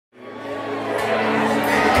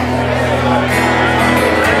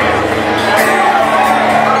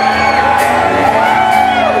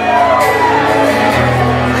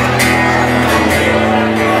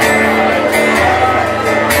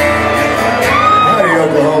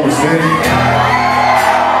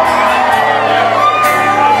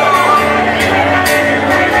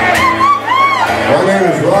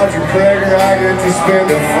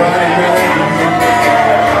spend a Friday night.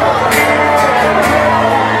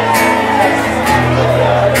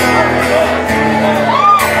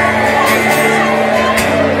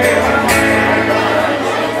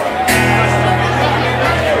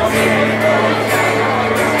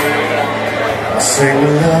 I sing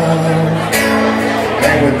love,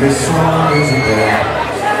 and what this song is about.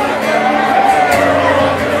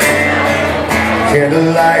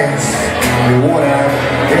 Candlelights, and what I'm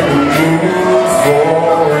in the mood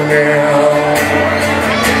for now.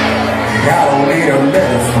 I don't need a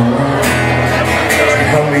metaphor to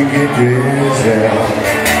help me get this out.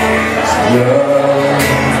 Love,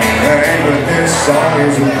 ain't what this song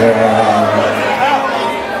is about.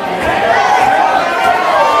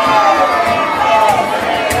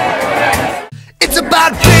 It's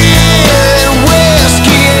about beer and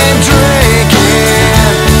whiskey and drinking.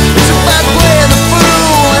 It's about playing the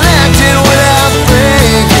fool and acting without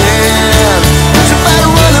thinking. It's about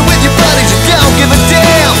running with your buddies who don't give a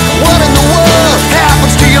damn what in the world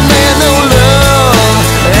happens to your man. No love,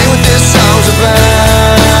 ain't what this song's about.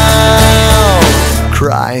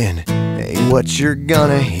 Crying ain't what you're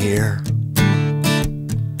gonna hear.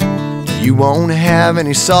 You won't have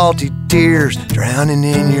any salty tears drowning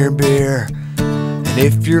in your beer. And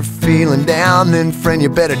if you're feeling down, then friend, you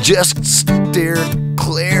better just steer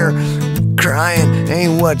clear. Crying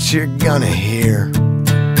ain't what you're gonna hear.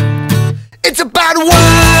 It's about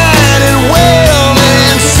wine and women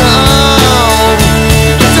and song.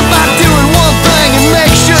 It's about doing one thing and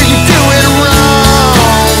make sure you do it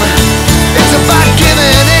wrong. It's about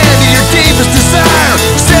giving in to your deepest desire,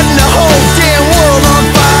 setting the whole damn world on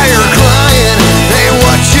fire. Crying ain't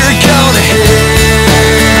what you're gonna hear.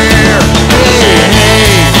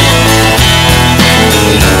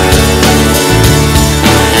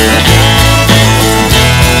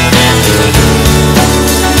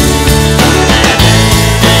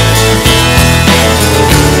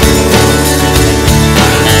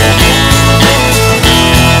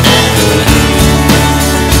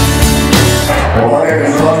 My name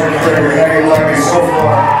is Creager. How you like me so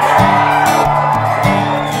far?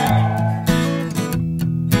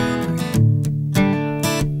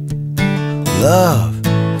 Love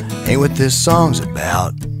ain't what this song's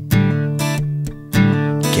about.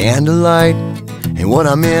 Candlelight ain't what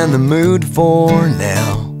I'm in the mood for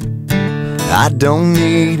now. I don't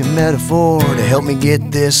need a metaphor to help me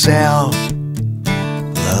get this out.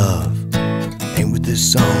 Love ain't what this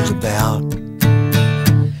song's about.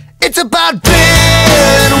 It's about beer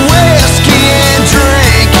and whiskey and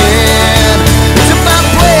drinking. It's about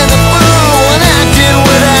playing the fool and acting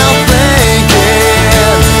without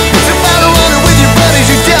thinking. It's about running with your buddies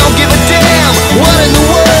who don't give a damn what in the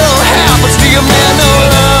world happens to your man. No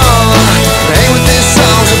love, ain't what this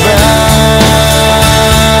song's about.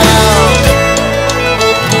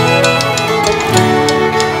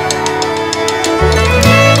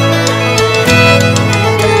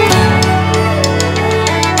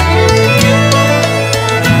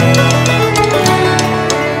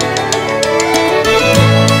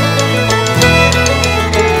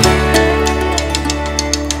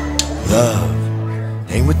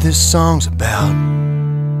 Love ain't what this song's about.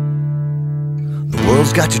 The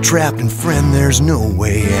world's got you trapped, and friend, there's no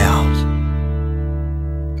way out.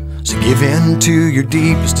 So give in to your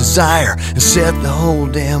deepest desire and set the whole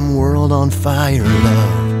damn world on fire.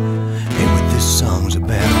 Love